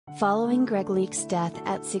Following Gregg Leak's death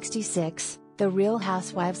at 66, the Real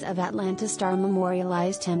Housewives of Atlanta star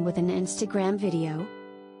memorialized him with an Instagram video.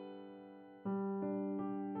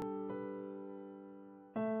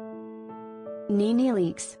 NeNe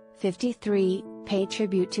Leakes, 53, paid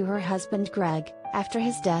tribute to her husband Gregg, after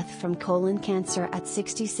his death from colon cancer at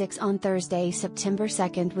 66 on Thursday, September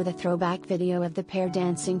 2nd, with a throwback video of the pair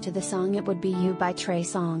dancing to the song It Would Be You by Trey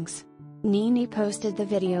Songz. NeNe posted the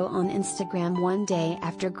video on Instagram one day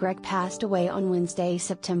after Gregg passed away on Wednesday,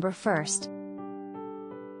 September 1st.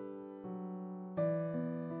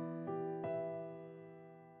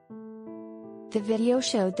 The video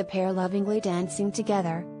showed the pair lovingly dancing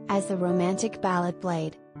together, as the romantic ballad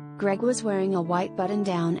played. Gregg was wearing a white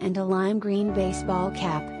button-down and a lime green baseball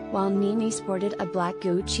cap, while NeNe sported a black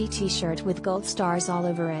Gucci t-shirt with gold stars all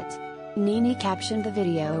over it. NeNe captioned the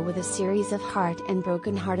video with a series of heart and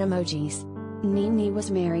broken heart emojis. NeNe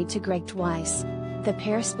was married to Gregg twice. The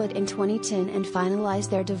pair split in 2010 and finalized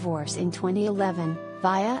their divorce in 2011,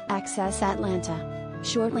 via Access Atlanta.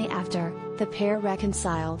 Shortly after, the pair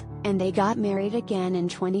reconciled, and they got married again in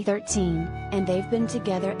 2013, and they've been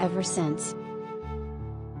together ever since.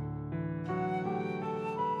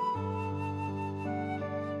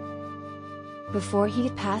 Before he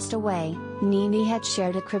passed away, NeNe had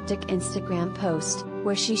shared a cryptic Instagram post,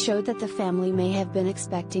 where she showed that the family may have been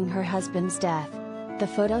expecting her husband's death. The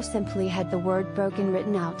photo simply had the word broken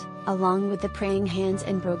written out, along with the praying hands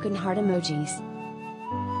and broken heart emojis.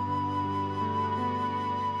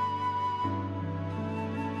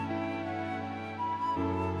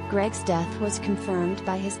 Gregg's death was confirmed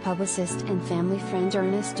by his publicist and family friend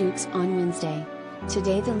Ernest Dukes on Wednesday.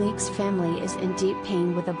 "Today the Leakes family is in deep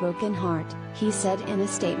pain with a broken heart," he said in a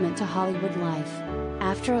statement to Hollywood Life.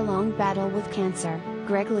 After a long battle with cancer,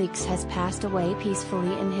 Gregg Leakes has passed away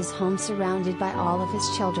peacefully in his home surrounded by all of his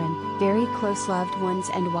children, very close loved ones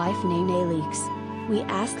and wife NeNe Leakes. "We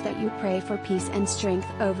ask that you pray for peace and strength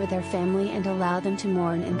over their family and allow them to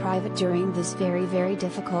mourn in private during this very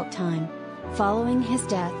difficult time." Following his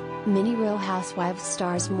death, many Real Housewives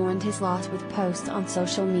stars mourned his loss with posts on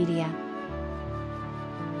social media.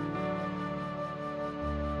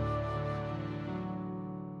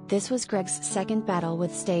 This was Gregg's second battle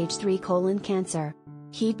with stage 3 colon cancer.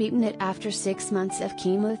 He'd beaten it after 6 months of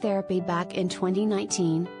chemotherapy back in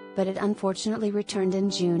 2019, but it unfortunately returned in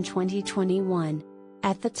June 2021.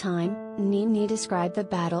 At the time, NeNe described the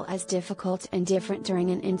battle as difficult and different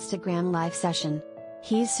during an Instagram live session.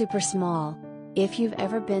 "He's super small. If you've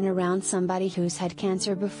ever been around somebody who's had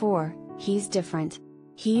cancer before, he's different.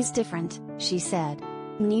 He's different," she said.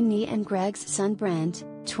 NeNe and Gregg's son Brent,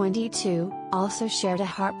 22, also shared a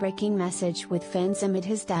heartbreaking message with fans amid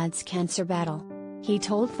his dad's cancer battle. He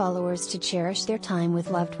told followers to cherish their time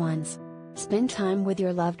with loved ones. "Spend time with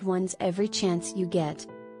your loved ones every chance you get.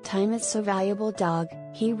 Time is so valuable, dog,"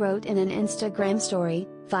 he wrote in an Instagram story,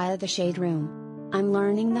 via the Shade Room. "I'm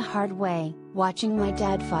learning the hard way, watching my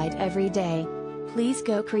dad fight every day. Please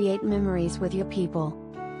go create memories with your people."